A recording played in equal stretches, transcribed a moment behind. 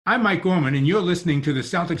I'm Mike Gorman, and you're listening to the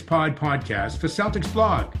CelticsPod podcast for Celtics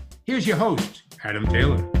Blog. Here's your host, Adam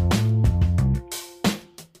Taylor.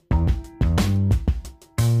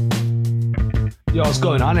 Yo, what's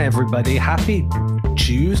going on, everybody? Happy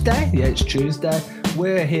Tuesday. Yeah, it's Tuesday.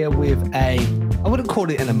 We're here with I wouldn't call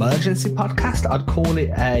it an emergency podcast. I'd call it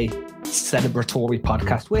a celebratory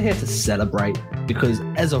podcast. We're here to celebrate because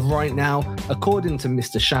as of right now, according to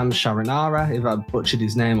Mr. Shams Sharanara, if I butchered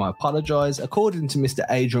his name, I apologize. According to Mr.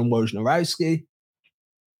 Adrian Wojnarowski,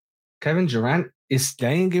 Kevin Durant is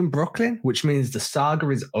staying in Brooklyn, which means the saga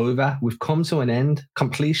is over. We've come to an end,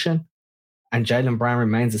 completion, and Jaylen Brown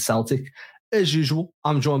remains a Celtic. As usual,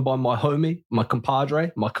 I'm joined by my homie, my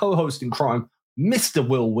compadre, my co-host in crime, Mr.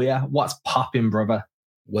 Will Weir. What's poppin', brother?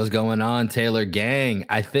 What's going on, Taylor gang?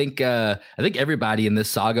 I think everybody in this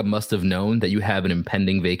saga must have known that you have an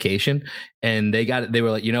impending vacation, and they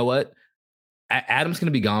were like, you know what? Adam's going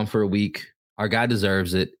to be gone for a week. Our guy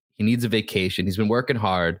deserves it. He needs a vacation. He's been working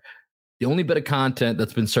hard. The only bit of content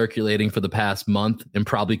that's been circulating for the past month and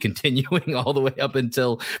probably continuing all the way up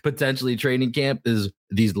until potentially training camp is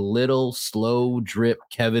these little slow drip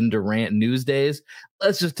Kevin Durant news days.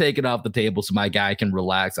 Let's just take it off the table so my guy can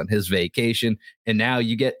relax on his vacation. And now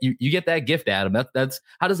you get that gift, Adam. That's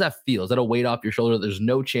how does that feel? Is that a weight off your shoulder? There's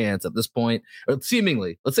no chance at this point, or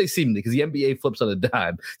seemingly, let's say seemingly, because the NBA flips on a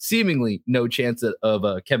dime. Seemingly no chance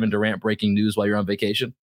of Kevin Durant breaking news while you're on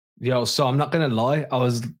vacation. Yo, so I'm not going to lie. I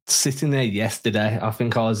was sitting there yesterday. I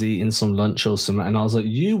think I was eating some lunch or something. And I was like,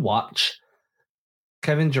 you watch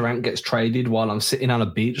Kevin Durant gets traded while I'm sitting on a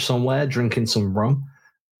beach somewhere drinking some rum.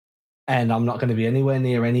 And I'm not going to be anywhere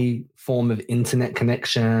near any form of internet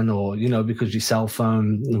connection or, because your cell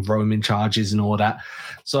phone roaming charges and all that.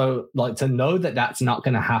 So like to know that that's not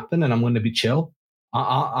going to happen and I'm going to be chill.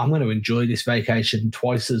 I'm going to enjoy this vacation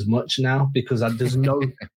twice as much now because there's no...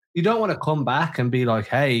 You don't want to come back and be like,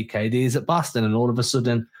 hey, KD is at Boston, and all of a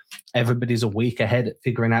sudden everybody's a week ahead at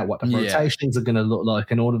figuring out what the rotations are going to look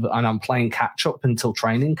like, and I'm playing catch up until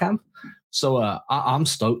training camp. So I'm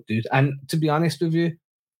stoked, dude. And to be honest with you,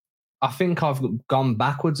 I think I've gone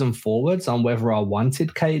backwards and forwards on whether I wanted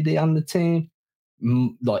KD on the team,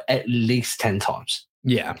 like at least 10 times.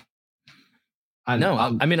 Yeah.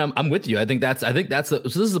 I'm with you. I think that's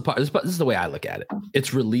this is the part. This is the way I look at it.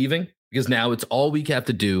 It's relieving because now it's all we have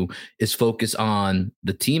to do is focus on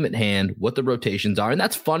the team at hand, what the rotations are, and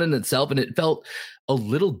that's fun in itself. And it felt a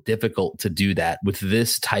little difficult to do that with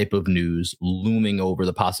this type of news looming over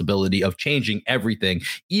the possibility of changing everything.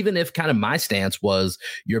 Even if kind of my stance was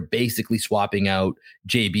you're basically swapping out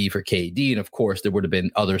JB for KD, and of course there would have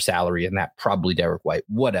been other salary in that, probably Derek White,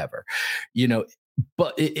 whatever,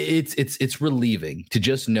 But it's relieving to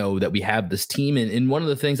just know that we have this team. And one of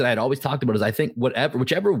the things that I had always talked about is I think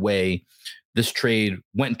whichever way this trade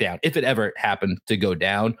went down, if it ever happened to go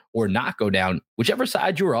down or not go down, whichever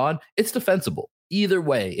side you're on, it's defensible either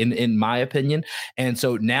way, in my opinion. And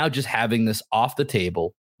so now just having this off the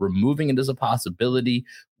table, removing it as a possibility,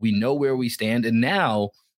 we know where we stand. And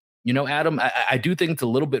now, Adam, I do think it's a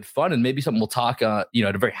little bit fun and maybe something we'll talk, at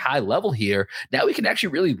a very high level here. Now we can actually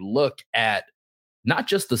really look at not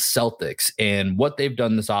just the Celtics and what they've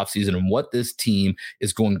done this offseason and what this team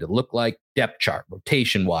is going to look like, depth chart,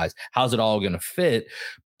 rotation-wise, how's it all going to fit?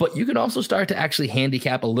 But you can also start to actually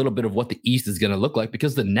handicap a little bit of what the East is going to look like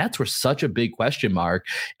because the Nets were such a big question mark.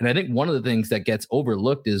 And I think one of the things that gets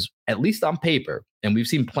overlooked is, at least on paper, and we've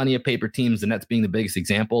seen plenty of paper teams, the Nets being the biggest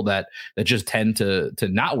example, that just tend to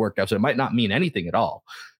not work out. So it might not mean anything at all.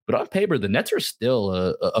 But on paper, the Nets are still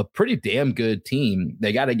a pretty damn good team.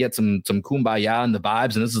 They got to get some kumbaya in the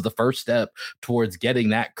vibes, and this is the first step towards getting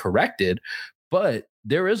that corrected. But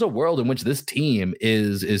there is a world in which this team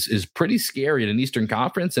is pretty scary in an Eastern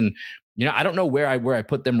Conference, and I don't know where I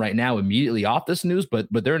put them right now immediately off this news, but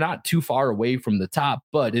they're not too far away from the top.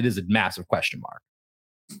 But it is a massive question mark.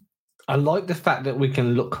 I like the fact that we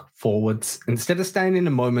can look forwards instead of staying in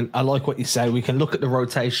the moment. I like what you say. We can look at the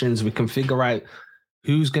rotations. We can figure out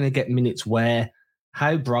who's going to get minutes where,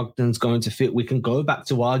 how Brogdon's going to fit. We can go back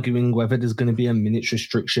to arguing whether there's going to be a minutes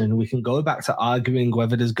restriction. We can go back to arguing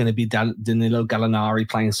whether there's going to be Danilo Gallinari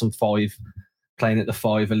playing at the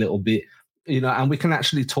 5 a little bit, and we can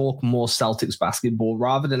actually talk more Celtics basketball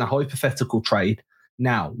rather than a hypothetical trade.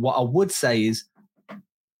 Now, what I would say is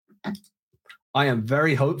I am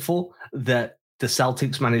very hopeful that the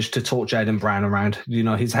Celtics managed to talk Jaylen Brown around.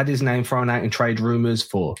 He's had his name thrown out in trade rumors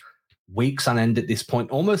for weeks on end at this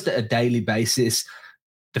point, almost at a daily basis.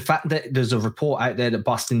 The fact that there's a report out there that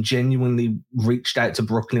Boston genuinely reached out to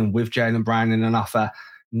Brooklyn with Jaylen Brown in an offer.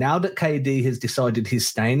 Now that KD has decided he's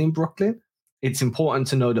staying in Brooklyn, it's important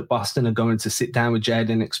to know that Boston are going to sit down with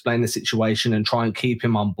Jaden, explain the situation and try and keep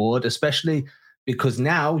him on board, especially because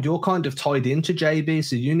now you're kind of tied into JB.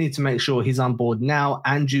 So you need to make sure he's on board now,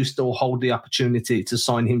 and you still hold the opportunity to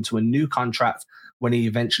sign him to a new contract when he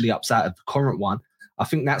eventually opts out of the current one. I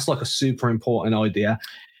think that's like a super important idea.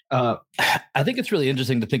 I think it's really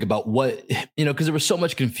interesting to think about what, because there was so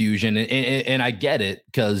much confusion and I get it,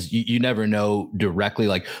 because you never know directly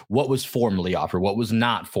like what was formally offered, what was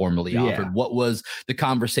not formally offered, what was the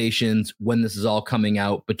conversations when this is all coming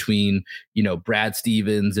out between, Brad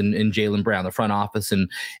Stevens and Jaylen Brown, the front office and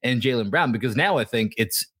Jaylen Brown, because now I think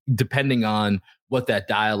it's depending on what that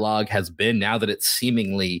dialogue has been now that it's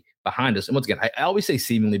seemingly behind us. And once again, I always say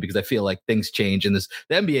seemingly because I feel like things change in this.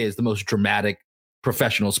 The NBA is the most dramatic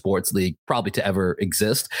professional sports league probably to ever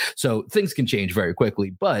exist. So things can change very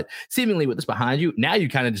quickly, but seemingly with this behind you, now you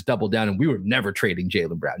kind of just double down and we were never trading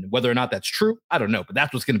Jaylen Brown. Whether or not that's true, I don't know, but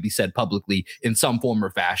that's what's going to be said publicly in some form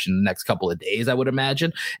or fashion in the next couple of days, I would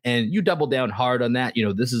imagine. And you double down hard on that.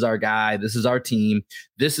 This is our guy. This is our team.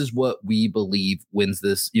 This is what we believe wins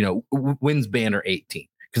this, wins banner 18,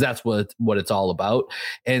 because that's what it's all about.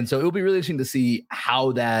 And so it'll be really interesting to see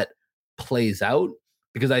how that plays out,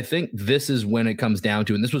 because I think this is when it comes down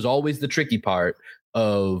to, and this was always the tricky part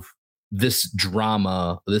of this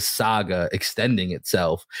drama, this saga extending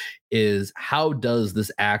itself, is how does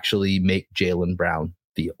this actually make Jaylen Brown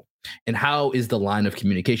feel? And how is the line of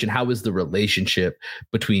communication? How is the relationship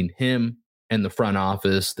between him and the front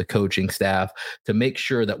office, the coaching staff, to make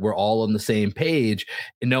sure that we're all on the same page,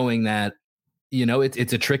 and knowing that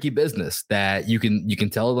it's a tricky business, that you can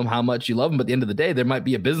tell them how much you love them, but at the end of the day, there might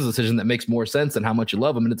be a business decision that makes more sense than how much you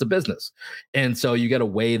love them, and it's a business. And so you got to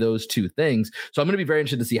weigh those two things. So I'm going to be very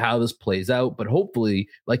interested to see how this plays out, but hopefully,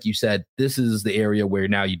 like you said, this is the area where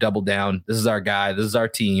now you double down. This is our guy. This is our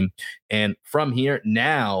team. And from here,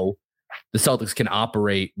 now the Celtics can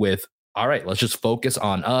operate with, all right, let's just focus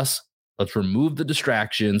on us. Let's remove the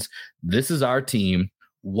distractions. This is our team.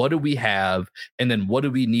 What do we have? And then what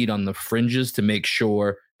do we need on the fringes to make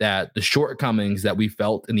sure that the shortcomings that we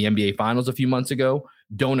felt in the NBA Finals a few months ago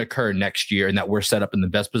don't occur next year, and that we're set up in the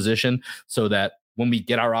best position so that when we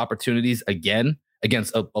get our opportunities again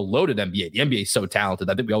against a loaded NBA, the NBA is so talented.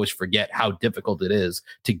 I think we always forget how difficult it is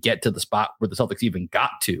to get to the spot where the Celtics even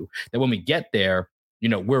got to, that when we get there,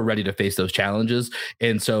 we're ready to face those challenges.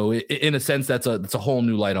 And so in a sense, that's a whole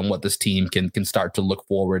new light on what this team can start to look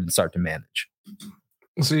forward and start to manage.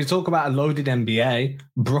 So you talk about a loaded NBA.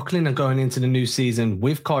 Brooklyn are going into the new season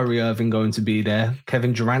with Kyrie Irving going to be there.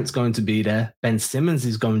 Kevin Durant's going to be there. Ben Simmons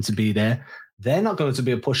is going to be there. They're not going to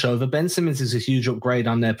be a pushover. Ben Simmons is a huge upgrade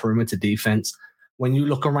on their perimeter defense. When you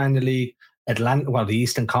look around the league, the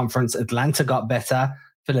Eastern Conference, Atlanta got better.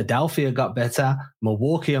 Philadelphia got better.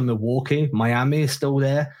 Milwaukee. Miami is still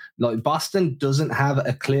there. Like, Boston doesn't have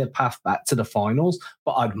a clear path back to the finals,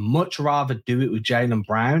 but I'd much rather do it with Jaylen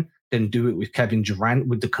Brown than do it with Kevin Durant,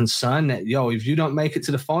 with the concern that, if you don't make it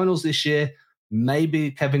to the finals this year,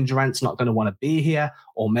 maybe Kevin Durant's not going to want to be here,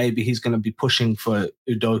 or maybe he's going to be pushing for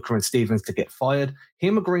Udoka and Stevens to get fired.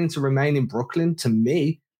 Him agreeing to remain in Brooklyn, to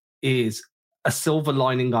me, is a silver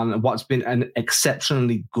lining on what's been an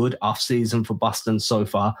exceptionally good offseason for Boston so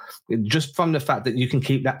far. Just from the fact that you can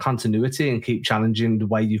keep that continuity and keep challenging the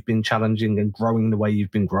way you've been challenging and growing the way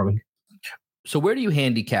you've been growing. So where do you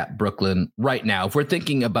handicap Brooklyn right now? If we're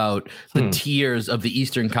thinking about the tiers of the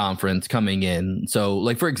Eastern Conference coming in. So,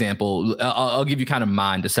 like, for example, I'll give you kind of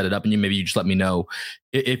mine to set it up, and maybe you just let me know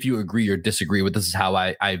if you agree or disagree with this is how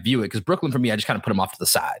I view it. Because Brooklyn, for me, I just kind of put them off to the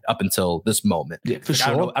side up until this moment. Yeah, for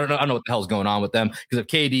sure. I don't know what the hell's going on with them. Because if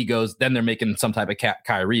KD goes, then they're making some type of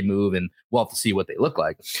Kyrie move, and we'll have to see what they look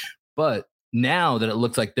like. But now that it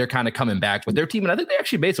looks like they're kind of coming back with their team, and I think they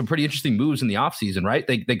actually made some pretty interesting moves in the offseason, right?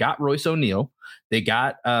 They got Royce O'Neal. They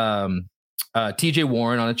got TJ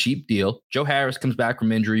Warren on a cheap deal. Joe Harris comes back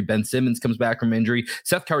from injury. Ben Simmons comes back from injury.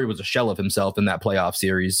 Seth Curry was a shell of himself in that playoff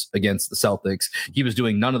series against the Celtics. He was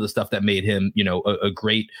doing none of the stuff that made him, a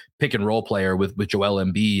great pick and roll player with Joel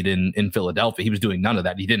Embiid in Philadelphia. He was doing none of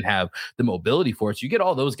that. He didn't have the mobility for it. So you get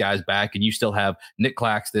all those guys back, and you still have Nick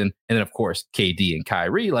Claxton, and then of course KD and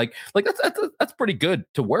Kyrie. Like that's pretty good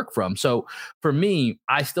to work from. So for me,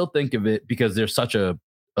 I still think of it because there's such a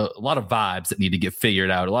lot of vibes that need to get figured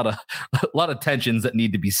out, a lot of tensions that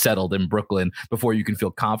need to be settled in Brooklyn before you can feel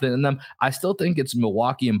confident in them. I still think it's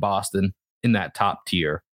Milwaukee and Boston in that top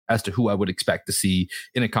tier as to who I would expect to see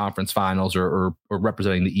in a conference finals or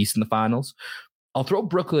representing the East in the finals. I'll throw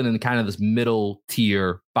Brooklyn in kind of this middle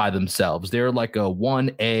tier by themselves. They're like a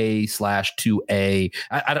 1A/2A.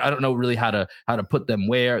 I don't know really how to put them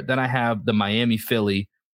where. Then I have the Miami, Philly,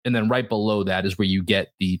 And then right below that is where you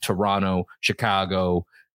get the Toronto, Chicago,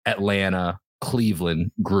 Atlanta,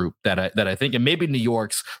 Cleveland group that I think, and maybe New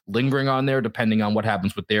York's lingering on there depending on what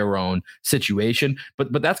happens with their own situation.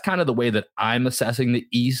 But that's kind of the way that I'm assessing the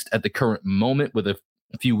East at the current moment with a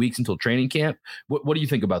few weeks until training camp. What do you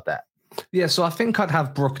think about that? Yeah, so I think I'd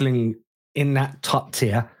have Brooklyn in that top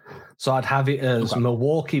tier. So I'd have it as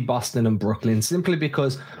Milwaukee, Boston, and Brooklyn, simply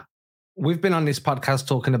because we've been on this podcast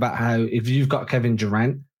talking about how if you've got Kevin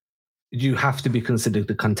Durant, you have to be considered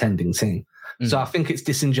the contending team. Mm-hmm. So I think it's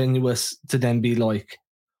disingenuous to then be like,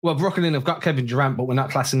 well, Brooklyn have got Kevin Durant, but we're not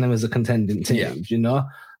classing them as a contending team, you know?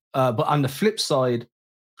 But on the flip side,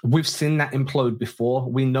 we've seen that implode before.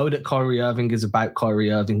 We know that Kyrie Irving is about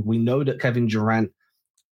Kyrie Irving. We know that Kevin Durant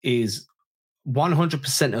is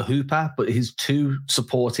 100% a hooper, but his two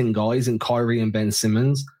supporting guys in Kyrie and Ben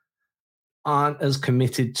Simmons aren't as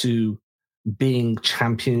committed to being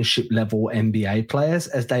championship level NBA players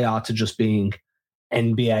as they are to just being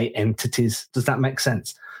NBA entities. Does that make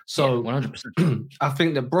sense? So 100%. I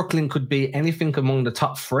think that Brooklyn could be anything among the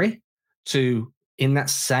top three to in that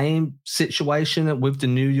same situation with the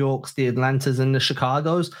New Yorks, the Atlantas, and the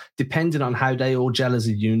Chicagos, depending on how they all gel as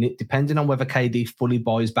a unit, depending on whether KD fully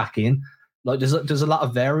buys back in. Like there's a lot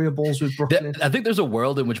of variables with Brooklyn. I think there's a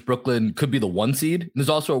world in which Brooklyn could be the 1 seed. There's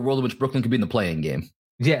also a world in which Brooklyn could be in the playing game.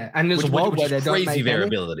 Yeah, and there's a world where they don't crazy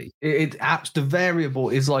variability. The variable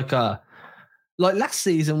is like last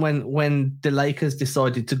season when the Lakers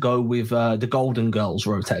decided to go with the Golden Girls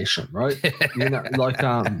rotation, right? You know, like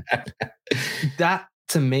that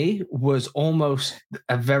to me was almost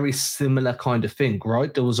a very similar kind of thing,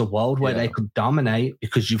 right? There was a world where they could dominate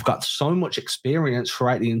because you've got so much experience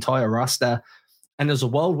throughout the entire roster, and there's a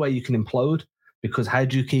world where you can implode because how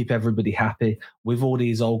do you keep everybody happy? With all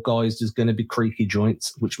these old guys, there's going to be creaky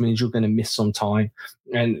joints, which means you're going to miss some time.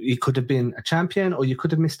 And you could have been a champion or you could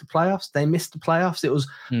have missed the playoffs. They missed the playoffs. It was,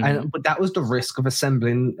 but that was the risk of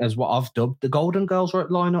assembling as what I've dubbed the Golden Girls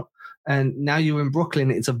lineup. And now you're in Brooklyn.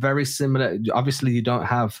 It's a very similar. Obviously, you don't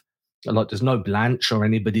have there's no Blanche or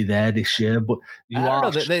anybody there this year, but I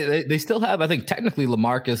don't know. They still have. I think technically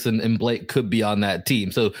Lamarcus and Blake could be on that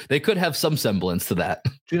team, so they could have some semblance to that.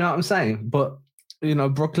 Do you know what I'm saying? But you know,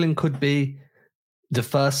 Brooklyn could be the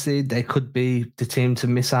first seed. They could be the team to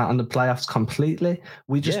miss out on the playoffs completely.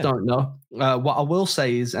 We just don't know. What I will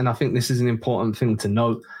say is, and I think this is an important thing to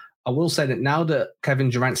note, I will say that now that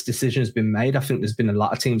Kevin Durant's decision has been made, I think there's been a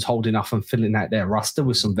lot of teams holding off and filling out their roster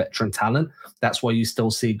with some veteran talent. That's why you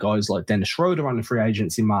still see guys like Dennis Schroeder on the free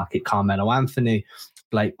agency market, Carmelo Anthony,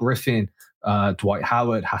 Blake Griffin, Dwight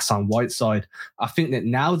Howard, Hassan Whiteside. I think that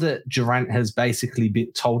now that Durant has basically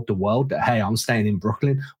been told the world that, hey, I'm staying in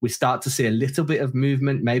Brooklyn, we start to see a little bit of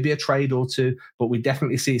movement, maybe a trade or two, but we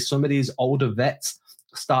definitely see some of these older vets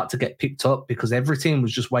start to get picked up because every team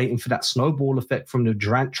was just waiting for that snowball effect from the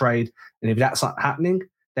Durant trade. And if that's not happening,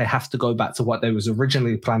 they have to go back to what they was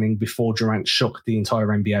originally planning before Durant shook the entire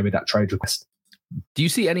NBA with that trade request. Do you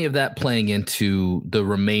see any of that playing into the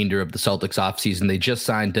remainder of the Celtics offseason? They just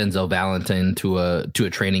signed Denzel Valentine to a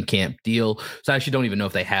training camp deal. So I actually don't even know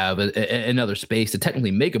if they have another space to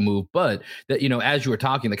technically make a move. But that, you know, as you were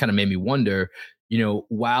talking, that kind of made me wonder, you know,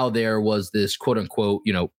 while there was this quote unquote,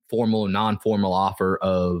 you know, formal and non-formal offer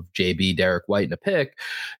of JB, Derek White, and a pick,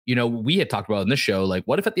 you know, we had talked about in this show, like,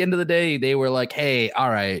 what if at the end of the day they were like, hey, all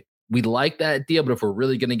right, we like that deal, but if we're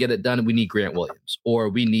really going to get it done, we need Grant Williams, or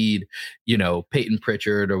we need, you know, Peyton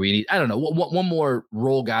Pritchard, or we need, I don't know, one more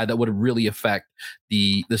role guy that would really affect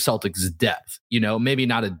the Celtics' depth, you know, maybe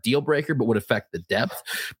not a deal breaker, but would affect the depth.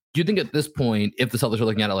 Do you think at this point, if the Celtics are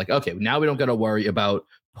looking at it like, okay, now we don't got to worry about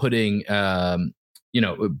putting,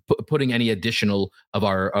 putting any additional of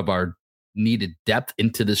our needed depth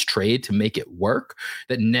into this trade to make it work,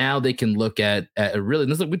 that now they can look at really,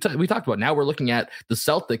 and this is we talked about, now we're looking at the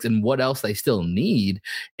Celtics and what else they still need.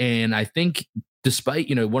 And I think despite,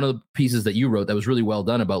 you know, one of the pieces that you wrote that was really well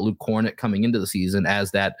done about Luke Kornet coming into the season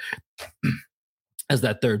as that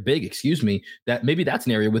third big, that maybe that's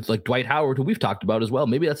an area with like Dwight Howard, who we've talked about as well.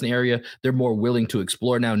 Maybe that's an area they're more willing to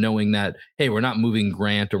explore now, knowing that, hey, we're not moving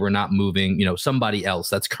Grant or we're not moving, you know, somebody else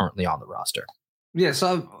that's currently on the roster. Yeah,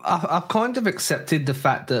 so I've kind of accepted the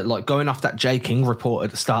fact that, like, going off that Jay King report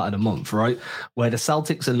at the start of the month, right, where the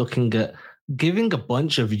Celtics are looking at giving a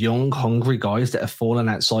bunch of young, hungry guys that have fallen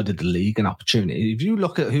outside of the league an opportunity. If you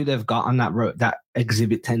look at who they've got on that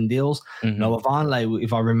Exhibit 10 deals, Noah Vonleh,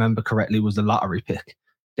 if I remember correctly, was a lottery pick.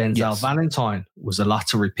 Denzel Valentine was a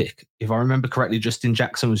lottery pick. If I remember correctly, Justin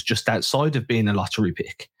Jackson was just outside of being a lottery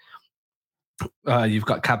pick. You've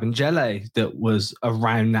got Cabangele that was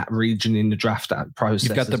around that region in the draft process.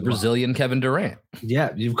 You've got the Brazilian Kevin Durant. Yeah,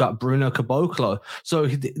 you've got Bruno Caboclo. So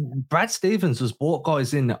Brad Stevens has brought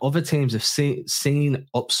guys in that other teams have seen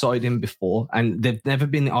upside in before, and they've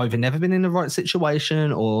either never been in the right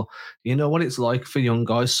situation, or you know what it's like for young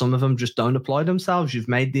guys. Some of them just don't apply themselves. You've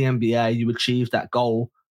made the NBA, you achieved that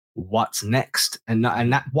goal. What's next? And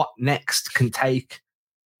that what next can take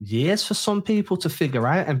years for some people to figure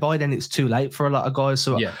out, and by then it's too late for a lot of guys.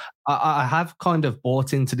 So yeah. I have kind of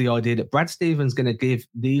bought into the idea that Brad Stevens going to give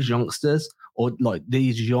these youngsters, or like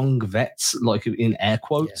these young vets, like in air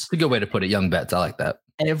quotes. It's a good way to put it, young vets. I like that.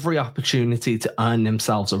 Every opportunity to earn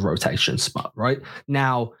themselves a rotation spot, right?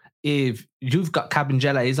 Now, if you've got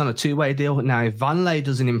Cabangele, he's on a 2-way deal. Now, if Vonleh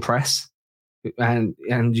doesn't impress, and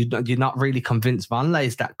you're not really convinced Vonleh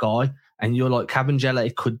is that guy, and you're like,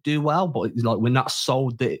 Cabangele could do well, but like we're not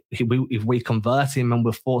sold that if we convert him and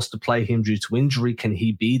we're forced to play him due to injury, can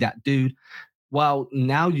he be that dude? Well,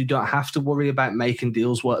 now you don't have to worry about making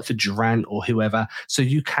deals work for Durant or whoever. So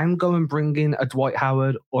you can go and bring in a Dwight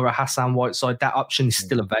Howard or a Hassan Whiteside. That option is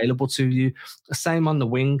still available to you. Same on the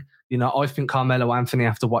wing. You know, I think Carmelo Anthony,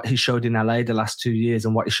 after what he showed in LA the last 2 years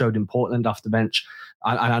and what he showed in Portland off the bench,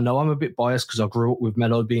 and I know I'm a bit biased because I grew up with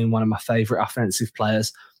Melo being one of my favorite offensive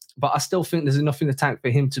players, but I still think there's enough in the tank for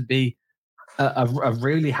him to be a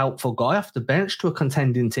really helpful guy off the bench to a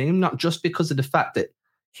contending team, not just because of the fact that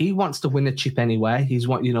he wants to win a chip anyway. He's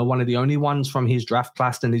one of the only ones from his draft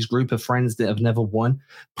class and his group of friends that have never won.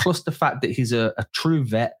 Plus the fact that he's a true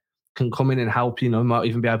vet, can come in and help, might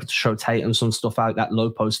even be able to show Tatum some stuff out that low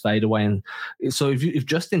post fadeaway. And so if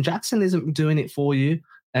Justin Jackson isn't doing it for you,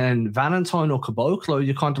 and Valentine or Caboclo,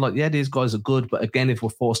 you're kind of like, yeah, these guys are good, but again, if we're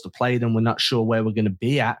forced to play them, we're not sure where we're going to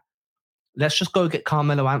be at. Let's just go get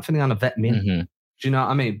Carmelo Anthony on a vet min. Mm-hmm. Do you know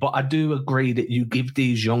what I mean? But I do agree that you give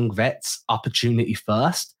these young vets opportunity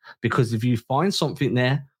first, because if you find something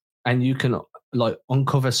there and you can like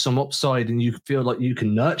uncover some upside and you feel like you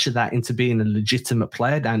can nurture that into being a legitimate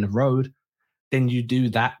player down the road, then you do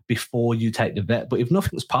that before you take the vet. But if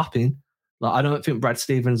nothing's popping, like I don't think Brad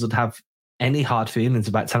Stevens would have any hard feelings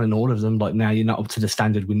about telling all of them, like, now you're not up to the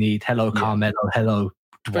standard we need. Hello, Carmelo. Hello.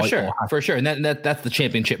 For sure. And that's the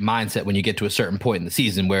championship mindset when you get to a certain point in the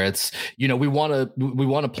season where it's, we want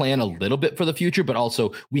to plan a little bit for the future, but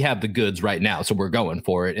also we have the goods right now. So we're going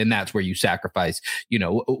for it. And that's where you sacrifice,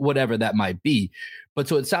 whatever that might be. But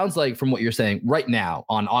so it sounds like from what you're saying right now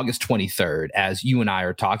on August 23rd, as you and I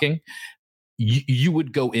are talking, you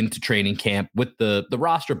would go into training camp with the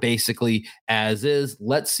roster basically as is.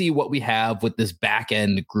 Let's see what we have with this back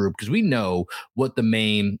end group, because we know what the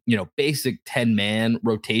main, basic 10-man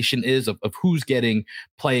rotation is of who's getting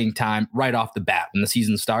playing time right off the bat when the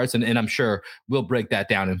season starts. And I'm sure we'll break that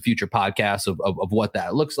down in future podcasts of what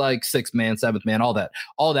that looks like, 6-man, 7th man, all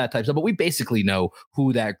that type of stuff. But we basically know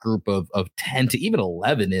who that group of 10 to even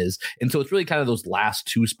 11 is. And so it's really kind of those last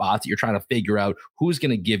two spots that you're trying to figure out who's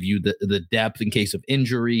going to give you the depth in case of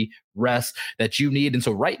injury, rest that you need. And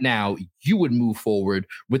so right now you would move forward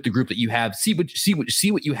with the group that you have, see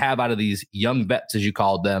what you have out of these young vets, as you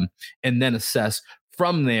called them, and then assess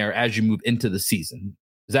from there as you move into the season.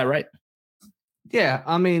 Is that right? Yeah.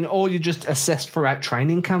 I mean, or you just assess throughout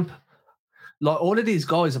training camp. Like all of these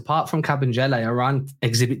guys, apart from Cabangele, are on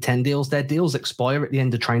Exhibit 10 deals. Their deals expire at the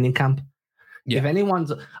end of training camp. Yeah. If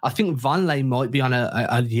anyone's, I think Vonleh might be on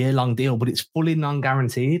a year-long deal, but it's fully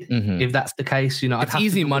non-guaranteed. Mm-hmm. If that's the case, it's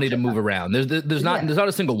easy money to move around. There's not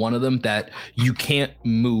a single one of them that you can't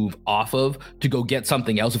move off of to go get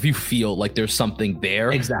something else if you feel like there's something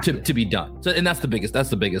there to be done. So, and that's the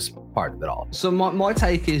biggest part of it all. So my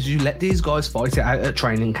take is you let these guys fight it out at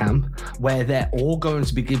training camp, where they're all going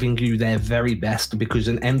to be giving you their very best because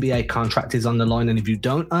an NBA contract is on the line, and if you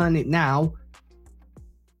don't earn it now,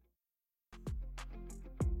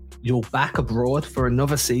 you're back abroad for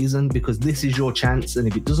another season because this is your chance. And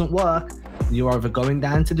if it doesn't work, you're either going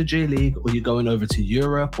down to the G League or you're going over to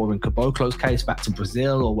Europe, or in Caboclo's case, back to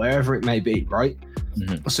Brazil or wherever it may be, right?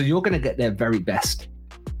 Mm-hmm. So you're going to get their very best,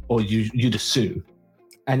 or you'd assume.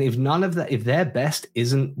 And if their best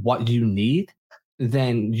isn't what you need,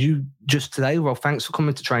 then you just today, well, thanks for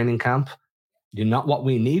coming to training camp. You're not what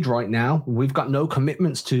we need right now. We've got no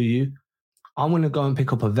commitments to you. I'm going to go and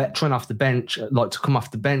pick up a veteran off the bench, like to come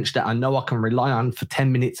off the bench that I know I can rely on for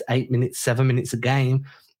 10 minutes, 8 minutes, 7 minutes a game,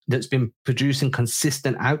 that's been producing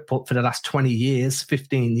consistent output for the last 20 years,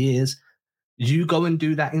 15 years. You go and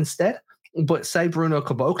do that instead. But say Bruno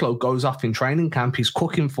Caboclo goes off in training camp, he's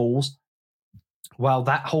cooking fools. Well,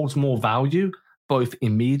 that holds more value, both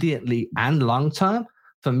immediately and long-term,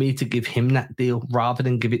 for me to give him that deal rather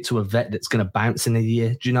than give it to a vet that's going to bounce in a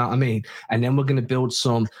year. Do you know what I mean? And then we're going to build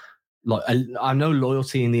some. Like, I know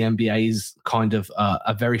loyalty in the NBA is kind of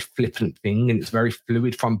a very flippant thing, and it's very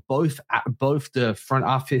fluid from both the front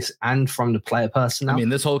office and from the player personnel. I mean,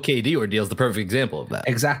 this whole KD ordeal is the perfect example of that.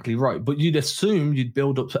 Exactly right. But you'd assume you'd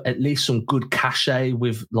build up at least some good cachet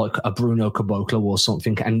with like a Bruno Caboclo or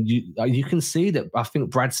something. And you can see that I think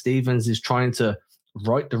Brad Stevens is trying to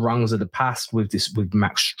right the wrongs of the past with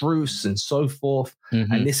Max Strus and so forth.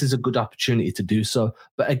 Mm-hmm. And this is a good opportunity to do so.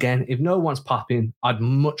 But again, if no one's popping, I'd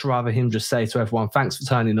much rather him just say to everyone, thanks for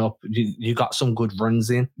turning up. You got some good runs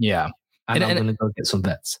in. Yeah. And I'm going to go get some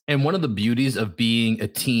vets. And one of the beauties of being a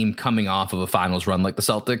team coming off of a finals run like the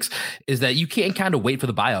Celtics is that you can't kind of wait for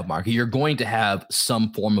the buyout market. You're going to have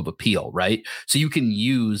some form of appeal, right? So you can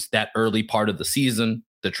use that early part of the season,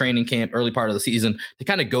 the training camp, early part of the season to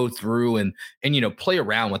kind of go through and play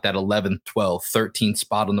around with that 11th, 12th, 13th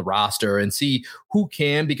spot on the roster and see who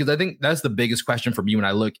can, because I think that's the biggest question for me when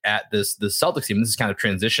I look at this Celtics team. This is kind of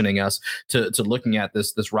transitioning us to looking at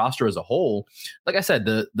this roster as a whole. Like I said,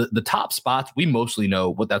 the top spots, we mostly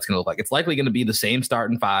know what that's going to look like. It's likely going to be the same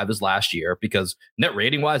starting five as last year because net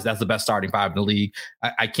rating wise, that's the best starting five in the league.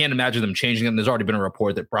 I can't imagine them changing them. There's already been a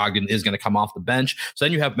report that Brogdon is going to come off the bench. So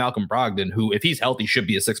then you have Malcolm Brogdon, who, if he's healthy, should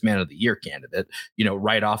be a sixth man of the year candidate,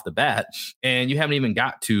 right off the bat. And you haven't even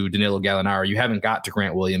got to Danilo Gallinari. You haven't got to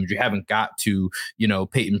Grant Williams. You haven't got to,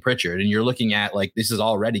 Peyton Pritchard. And you're looking at like, this is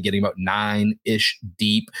already getting about 9-ish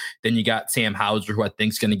deep. Then you got Sam Hauser, who I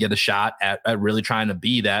think is going to get a shot at really trying to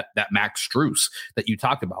be that Max Strus that you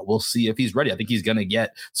talked about. We'll see if he's ready. I think he's going to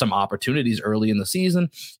get some opportunities early in the season.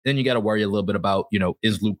 Then you got to worry a little bit about,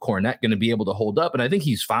 is Luke Cornett going to be able to hold up? And I think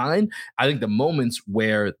he's fine. I think the moments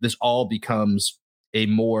where this all becomes a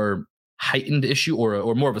more heightened issue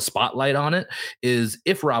or more of a spotlight on it is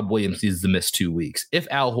if Rob Williams needs to miss 2 weeks, if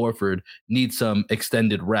Al Horford needs some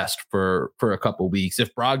extended rest for a couple of weeks,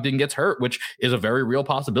 if Brogdon gets hurt, which is a very real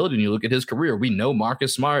possibility. When you look at his career, we know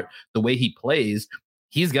Marcus Smart, the way he plays,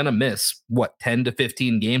 he's going to miss 10 to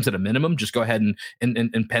 15 games at a minimum. Just go ahead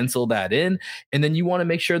and pencil that in. And then you want to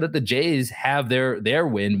make sure that the Jays have their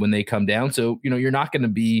win when they come down. So, you're not going to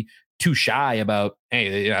be too shy about,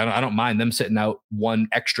 hey, I don't mind them sitting out one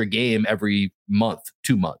extra game every month,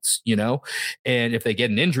 2 months, and if they get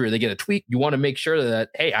an injury, they get a tweak, you want to make sure that,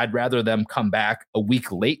 hey, I'd rather them come back a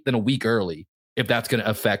week late than a week early if that's going to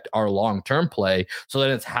affect our long-term play. So then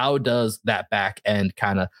it's how does that back end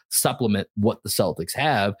kind of supplement what the Celtics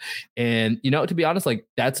have? And, to be honest, like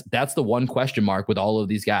that's the one question mark with all of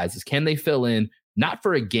these guys is, can they fill in, not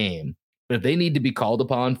for a game, but if they need to be called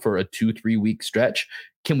upon for a 2-3 week stretch,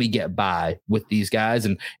 can we get by with these guys?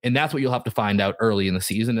 And that's what you'll have to find out early in the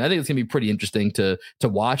season. And I think it's going to be pretty interesting to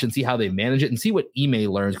watch and see how they manage it and see what Ime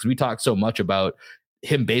learns, because we talked so much about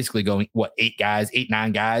him basically going,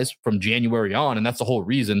 8-9 guys from January on. And that's the whole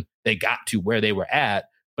reason they got to where they were at.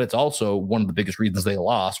 But it's also one of the biggest reasons they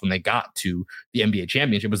lost when they got to the NBA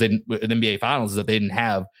championship was the NBA finals, is that they didn't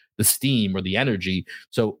have the steam or the energy.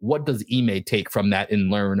 So what does Ime take from that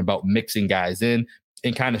and learn about mixing guys in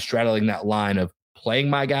and kind of straddling that line of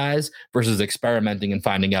playing my guys versus experimenting and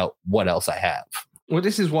finding out what else I have? Well,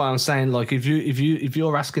 this is why I'm saying, like, if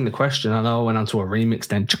you're asking the question, I know I went on to a remix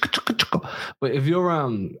then, but if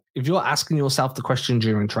you're asking yourself the question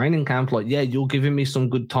during training camp, like, yeah, you're giving me some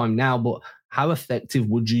good time now, but how effective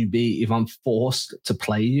would you be if I'm forced to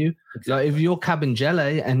play you? Exactly. Like if you're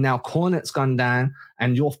Cabangele and now Cornet's gone down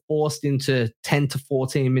and you're forced into 10 to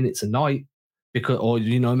 14 minutes a night, because, or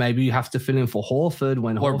maybe you have to fill in for Horford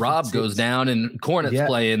when or Rob goes down and Cornet's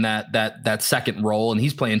playing that second role and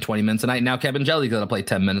he's playing 20 minutes a night. Now Cabangele's going to play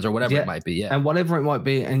 10 minutes or whatever it might be. Yeah. And whatever it might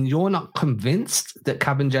be. And you're not convinced that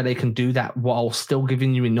Cabangele can do that while still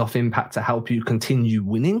giving you enough impact to help you continue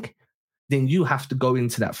winning, then you have to go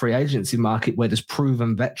into that free agency market where there's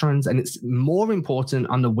proven veterans. And it's more important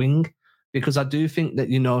on the wing, because I do think that,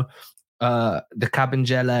 the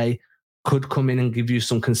Cabangele could come in and give you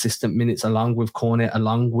some consistent minutes along with Cornet,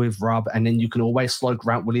 along with Rob, and then you can always slide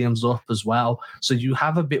Grant Williams up as well. So you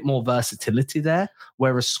have a bit more versatility there,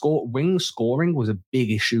 whereas wing scoring was a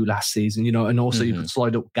big issue last season, and also you could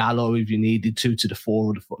slide up Gallo if you needed to the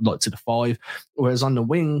 4 or to the 5. Whereas on the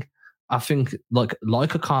wing, I think like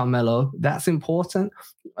a Carmelo, that's important.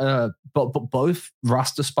 But both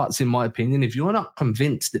roster spots, in my opinion, if you're not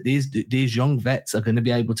convinced that these young vets are going to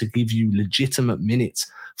be able to give you legitimate minutes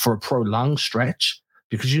for a prolonged stretch,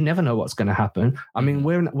 because you never know what's going to happen. I mean,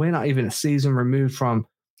 we're not even a season removed from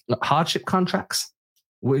hardship contracts.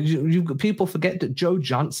 People forget that Joe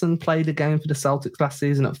Johnson played a game for the Celtics last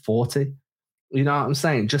season at 40. You know what I'm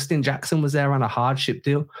saying? Justin Jackson was there on a hardship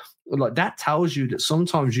deal. Like that tells you that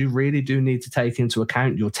sometimes you really do need to take into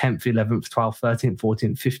account your 10th, 11th, 12th, 13th,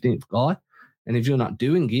 14th, 15th guy. And if you're not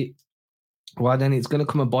doing it, well, then it's going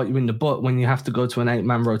to come and bite you in the butt when you have to go to an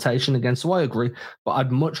 8-man rotation again. So I agree, but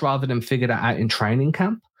I'd much rather them figure that out in training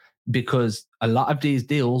camp, because a lot of these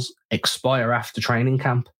deals expire after training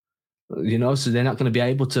camp, so they're not going to be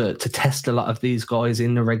able to test a lot of these guys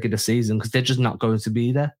in the regular season because they're just not going to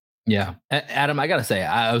be there. Yeah. Adam, I got to say,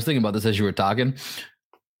 I was thinking about this as you were talking.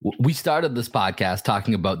 We started this podcast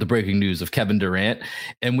talking about the breaking news of Kevin Durant,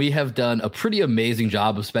 and we have done a pretty amazing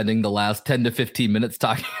job of spending the last 10 to 15 minutes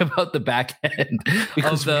talking about the back end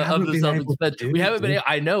of the Celtics. We haven't been able,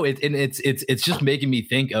 I know it, and it's just making me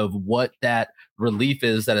think of what that relief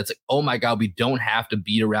is, that it's like, oh my God, we don't have to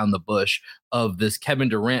beat around the bush of this Kevin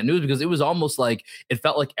Durant news, because it was almost like, it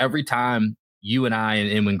felt like every time you and I,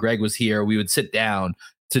 and when Greg was here, we would sit down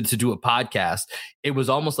to do a podcast, it was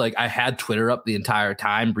almost like I had Twitter up the entire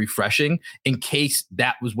time refreshing in case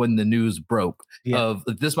that was when the news broke of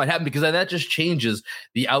this might happen, because that just changes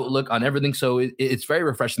the outlook on everything. So it's very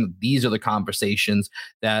refreshing that these are the conversations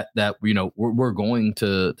that we're going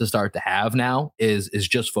to start to have now, is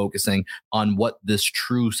just focusing on what this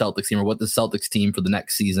true Celtics team, or what the Celtics team for the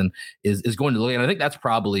next season is going to look like. And I think that's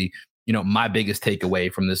probably my biggest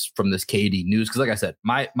takeaway from this KD news. Because like I said,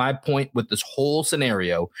 my point with this whole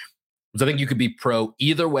scenario was I think you could be pro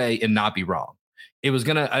either way and not be wrong. I was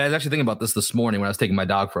actually thinking about this morning when I was taking my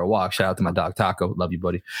dog for a walk. Shout out to my dog, Taco. Love you,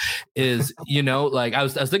 buddy. Like I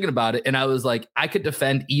was thinking about it, and I was like, I could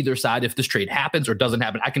defend either side. If this trade happens or doesn't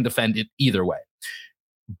happen, I can defend it either way.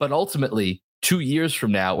 But ultimately, 2 years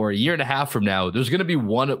from now or a year and a half from now, there's going to be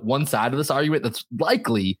one side of this argument that's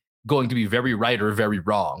likely going to be very right or very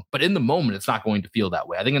wrong. But in the moment, it's not going to feel that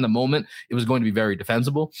way. I think in the moment, it was going to be very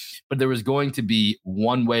defensible, but there was going to be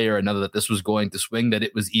one way or another that this was going to swing, that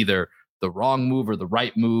it was either the wrong move or the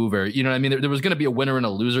right move, or, you know what I mean? There was going to be a winner and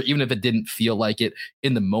a loser, even if it didn't feel like it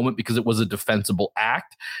in the moment, because it was a defensible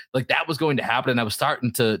act. Like that was going to happen. And I was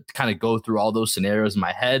starting to kind of go through all those scenarios in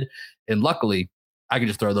my head. And luckily, I can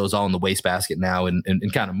just throw those all in the wastebasket now and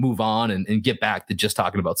kind of move on and get back to just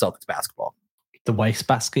talking about Celtics basketball. The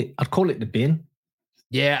wastebasket. I'd call it the bin.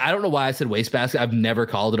 Yeah, I don't know why I said wastebasket. I've never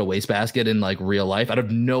called it a wastebasket in like real life. I have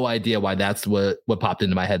no idea why that's what popped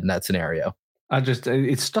into my head in that scenario.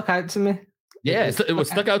 It stuck out to me. Yeah, it was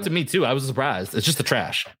stuck out to me too. I was surprised. It's just the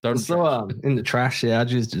trash. In the trash, yeah,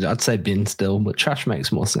 I'd say bin still, but trash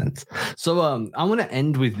makes more sense. So I'm going to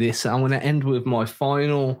end with this. I'm going to end with my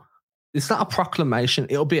final. It's not a proclamation.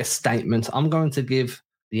 It'll be a statement. I'm going to give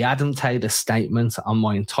the Adam Taylor statement on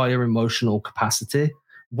my entire emotional capacity.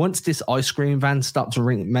 Once this ice cream van stops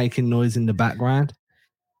making noise in the background.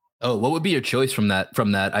 Oh, what would be your choice from that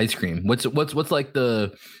ice cream? What's like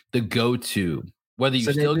the go-to? Whether you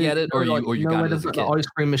still get it or you got it as a kid. The ice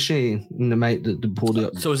cream machine and the pull it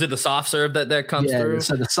up. So is it the soft serve that comes through?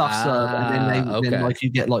 So the soft serve, and then like you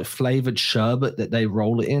get like flavored sherbet that they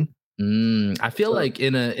roll it in. I feel like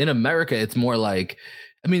in America it's more like,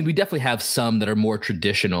 I mean, we definitely have some that are more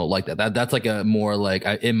traditional like that. That's like a more like,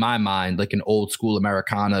 in my mind, like an old school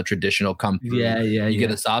Americana traditional come through. You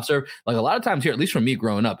get a soft serve. Like a lot of times here, at least for me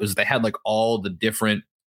growing up, is they had like all the different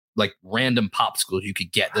like random popsicles you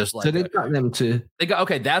could get. There's like, so they've got them too. They got,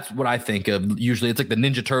 okay, that's what I think of. Usually it's like the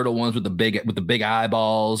Ninja Turtle ones with the big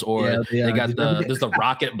eyeballs, or they got there's the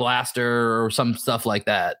rocket blaster or some stuff like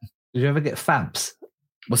that. Did you ever get Fabs?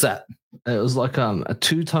 What's that? It was like a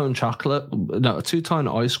two-tone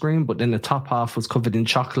ice cream, but then the top half was covered in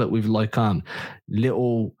chocolate with like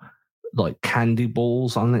little like candy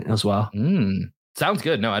balls on it as well. Sounds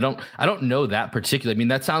good. No, I don't know that particularly. I mean,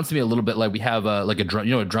 that sounds to me a little bit like we have like a drum.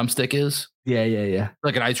 You know what a drumstick is? Yeah.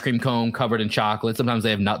 Like an ice cream cone covered in chocolate. Sometimes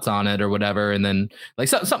they have nuts on it or whatever, and then like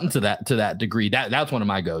something to that degree. That's one of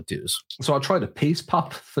my go-tos. So I tried a Peace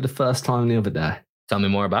Pop for the first time the other day. Tell me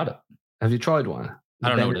more about it. Have you tried one? I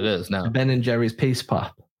don't know what it is now. Ben and Jerry's Peace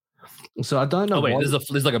Pop. So I don't know. Oh wait, this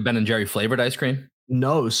is like a Ben and Jerry flavored ice cream?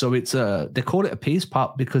 No, so it's they call it a Peace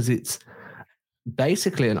Pop because it's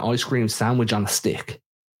basically an ice cream sandwich on a stick.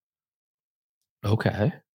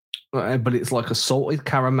 Okay. But it's like a salted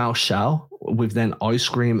caramel shell with then ice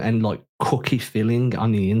cream and like cookie filling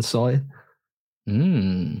on the inside.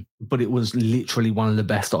 But it was literally one of the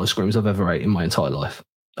best ice creams I've ever ate in my entire life.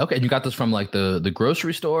 Okay, and you got this from like the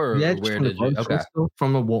grocery store, or yeah, where did you? Okay,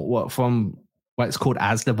 from what it's called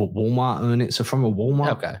Asda, but Walmart own it, so from a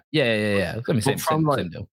Walmart. Okay, yeah. Let me say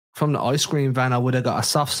from the ice cream van, I would have got a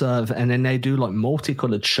soft serve, and then they do like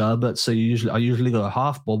multicolored sherbet. So I usually go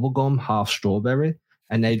half bubblegum, half strawberry,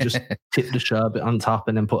 and they just tip the sherbet on top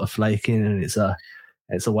and then put a flake in, and it's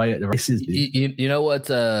a way at the races. You know what?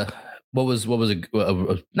 what was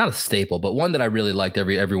not a staple, but one that I really liked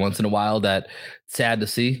every once in a while. That sad to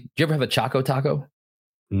see. Do you ever have a Choco Taco?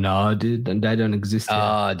 No, dude, they don't exist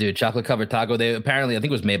here. Dude, chocolate covered taco. They apparently, I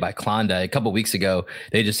think it was made by Klondike a couple of weeks ago.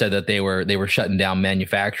 They just said that they were shutting down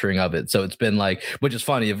manufacturing of it. So it's been like, which is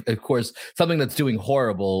funny, of course, something that's doing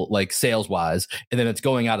horrible, like sales wise, and then it's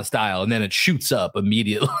going out of style, and then it shoots up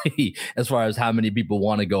immediately as far as how many people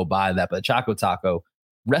want to go buy that. But Choco Taco,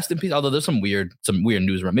 rest in peace. Although there's some weird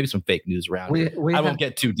news around, maybe some fake news around. I won't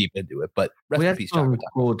get too deep into it, but rest in peace. Choco Taco.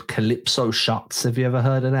 Called Calypso shots. Have you ever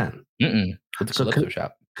heard of that? What's the Calypso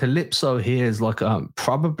shot? Calypso here is like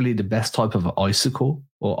probably the best type of icicle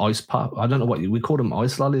or ice pop. I don't know what we call them,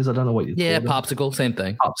 ice lollies. I don't know what you call them. Popsicle, same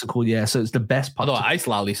thing. Popsicle, yeah. So it's the best popsicle. Although ice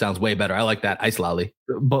lolly sounds way better. I like that, ice lolly.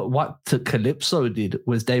 But what Calypso did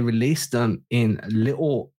was they released them in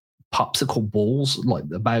little popsicle balls, like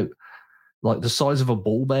about like the size of a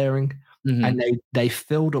ball bearing. Mm-hmm. And they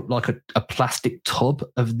filled up like a plastic tub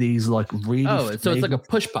of these like really. So it's like a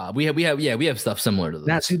push pop. We have stuff similar to this.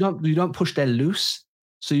 Now, so you don't push them loose.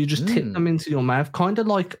 So you just tip them into your mouth, kind of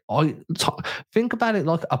like think about it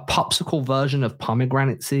like a popsicle version of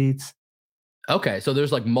pomegranate seeds. Okay, so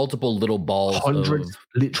there's like multiple little balls,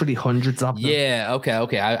 literally hundreds of them. Yeah,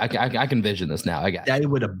 okay, I can vision this now. I got they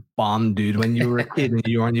would have bombed, dude. When you were a kid and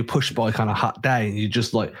you were on your push bike on a hot day and you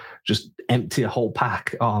just empty a whole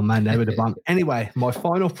pack. Oh man, they would have bombed. Anyway, my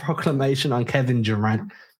final proclamation on Kevin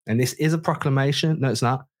Durant, and this is a proclamation. No, it's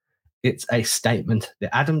not. It's a statement.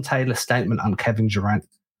 The Adam Taylor statement on Kevin Durant.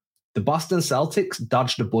 The Boston Celtics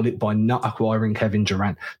dodged a bullet by not acquiring Kevin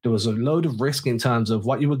Durant. There was a load of risk in terms of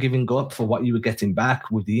what you were giving up for what you were getting back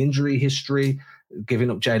with the injury history, giving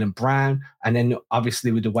up Jaylen Brown, and then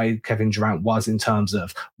obviously with the way Kevin Durant was in terms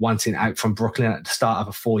of wanting out from Brooklyn at the start of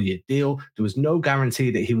a 4-year deal. There was no guarantee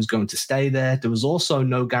that he was going to stay there. There was also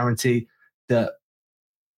no guarantee that...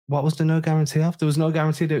 What was the no guarantee of? There was no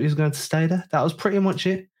guarantee that he was going to stay there. That was pretty much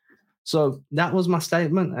it. So that was my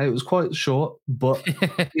statement. It was quite short, but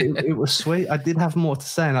it was sweet. I did have more to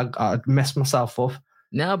say, and I messed myself up.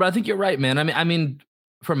 No, but I think you're right, man. I mean,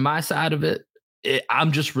 from my side of it,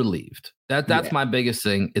 I'm just relieved. That's my biggest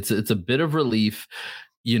thing. It's a bit of relief.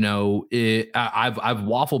 You know, I've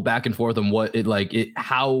waffled back and forth on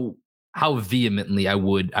how vehemently I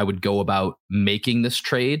would go about making this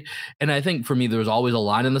trade. And I think for me, there was always a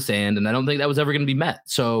line in the sand, and I don't think that was ever going to be met.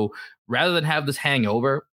 So rather than have this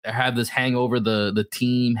hangover, the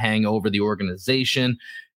team, hang over the organization,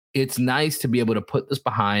 it's nice to be able to put this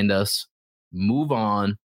behind us, move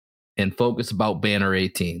on, and focus about Banner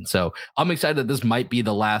 18. So I'm excited that this might be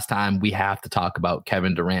the last time we have to talk about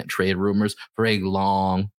Kevin Durant trade rumors for a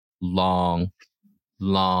long, long,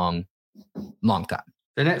 long, long time.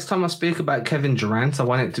 The next time I speak about Kevin Durant, I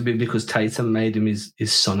want it to be because Tatum made him his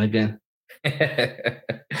son again.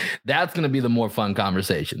 That's going to be the more fun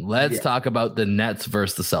conversation. Let's talk about the Nets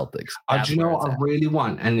versus the Celtics. Do you know what I really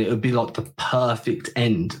want? And it would be like the perfect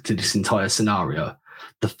end to this entire scenario.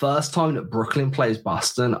 The first time that Brooklyn plays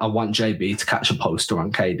Boston, I want JB to catch a poster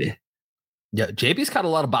on KD. Yeah, JB's caught a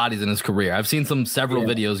lot of bodies in his career. I've seen several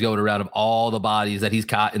videos going around of all the bodies that he's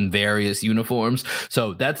caught in various uniforms.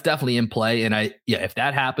 So that's definitely in play. And if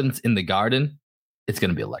that happens in the Garden, it's going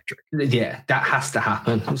to be electric. Yeah, that has to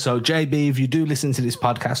happen. So JB, if you do listen to this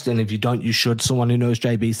podcast, and if you don't, you should. Someone who knows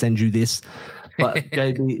JB send you this. But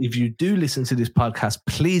JB, if you do listen to this podcast,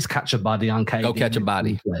 please catch a body on KD. Go catch a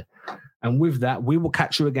body. And with that, we will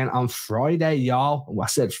catch you again on Friday, y'all. I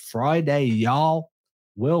said Friday, y'all.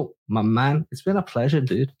 Will, my man, it's been a pleasure,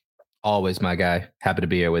 dude. Always, my guy. Happy to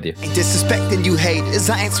be here with you. Ain't disrespecting you haters.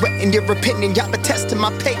 I ain't sweating your opinion. Y'all been testing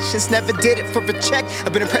my patience. Never did it for a check.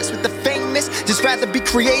 I've been impressed with the famous. Just rather be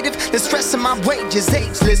creative than stressing my wages.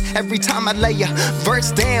 Ageless. Every time I lay a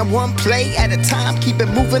verse down, one play at a time. Keep it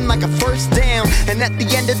moving like a first down. And at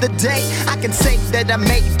the end of the day, I can say that I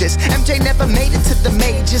made this. MJ never made it to the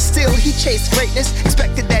majors. Still, he chased greatness.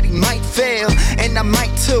 Expected that he might fail. And I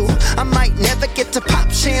might too. I might never get to pop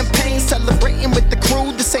champagne. Celebrating with the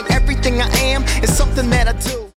crew. This ain't everything I am. It's something that I do.